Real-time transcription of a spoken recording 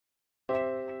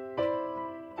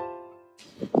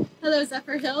Hello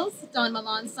Zephyrhills, Don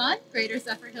Melanson, Greater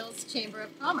Zephyrhills Chamber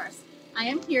of Commerce. I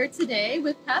am here today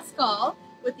with Pascal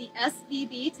with the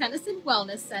SVB Tennis and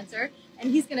Wellness Center,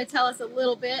 and he's going to tell us a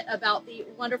little bit about the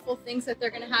wonderful things that they're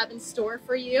going to have in store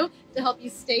for you to help you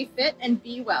stay fit and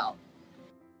be well.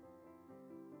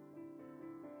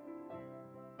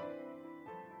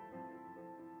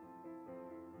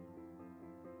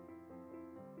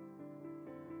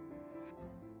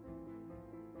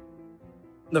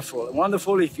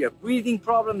 Wonderful. If you have breathing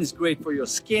problems, it's great for your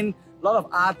skin. A lot of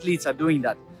athletes are doing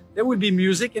that. There will be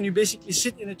music and you basically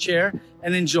sit in a chair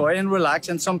and enjoy and relax.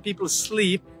 And some people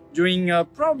sleep during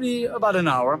probably about an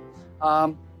hour.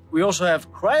 We also have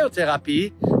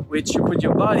cryotherapy, which you put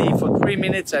your body for 3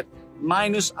 minutes at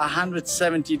minus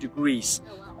 170 degrees.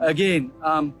 Oh, wow. Again,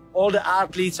 all the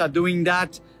athletes are doing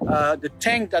that. The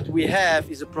tank that we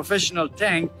have is a professional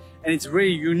tank and it's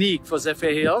really unique for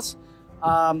Zephyrhills.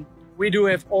 We do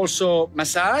have also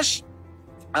massage,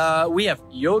 we have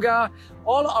yoga.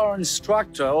 All our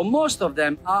instructors, or most of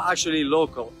them, are actually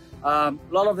local. A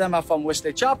lot of them are from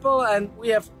Wesley Chapel, and we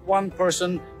have one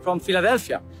person from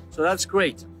Philadelphia. So that's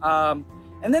great. And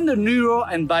then the neuro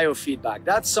and biofeedback.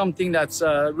 That's something that's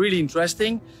really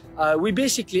interesting. We're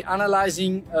basically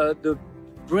analyzing the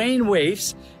brain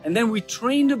waves, and then we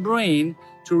train the brain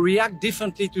to react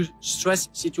differently to stress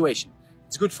situations.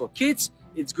 It's good for kids.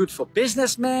 It's good for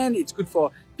businessmen, it's good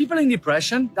for people in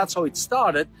depression. That's how it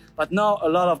started. But now a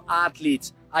lot of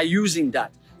athletes are using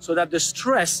that so that the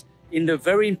stress in the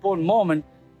very important moment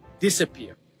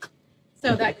disappear.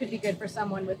 So that could be good for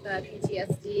someone with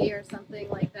PTSD or something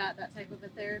like that. That type of a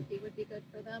therapy would be good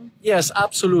for them? Yes,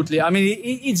 absolutely. I mean,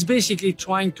 it's basically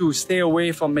trying to stay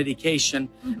away from medication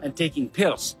and taking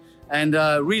pills. And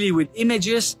really with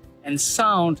images and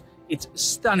sound, it's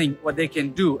stunning what they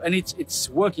can do, and it's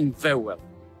working very well.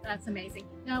 That's amazing.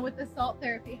 Now with the salt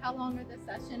therapy, how long are the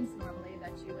sessions normally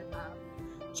that you would have?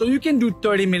 So you can do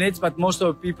 30 minutes, but most of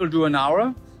the people do an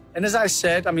hour. And as I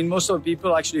said, I mean, most of the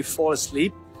people actually fall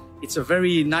asleep. It's a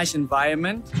very nice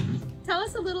environment. Tell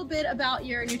us a little bit about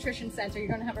your nutrition center. You're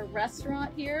going to have a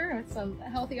restaurant here with some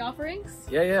healthy offerings?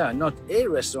 Yeah, not a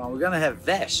restaurant. We're going to have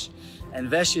Vesh. And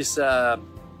Vesh is,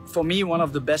 for me, one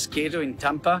of the best caterers in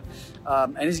Tampa.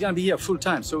 And it's going to be here full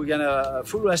time. So we're going to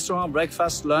full restaurant,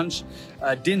 breakfast, lunch,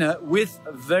 dinner with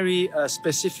very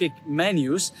specific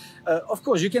menus. Of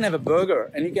course, you can have a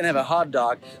burger and you can have a hot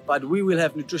dog, but we will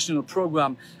have nutritional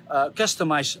program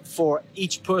customized for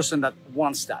each person that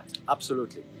wants that.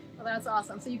 Absolutely. Well, that's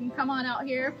awesome. So you can come on out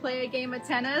here, play a game of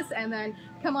tennis, and then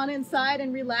come on inside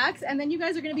and relax. And then you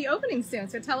guys are going to be opening soon.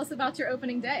 So tell us about your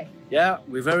opening day. Yeah,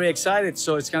 we're very excited.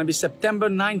 So it's going to be September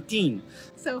 19.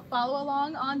 So follow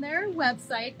along on their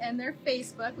website and their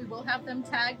Facebook. We will have them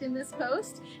tagged in this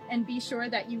post, and be sure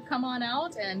that you come on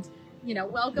out and, you know,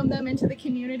 welcome them into the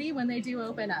community when they do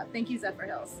open up. Thank you,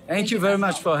 Zephyrhills. Thank you very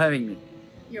much for having me.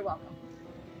 You're welcome.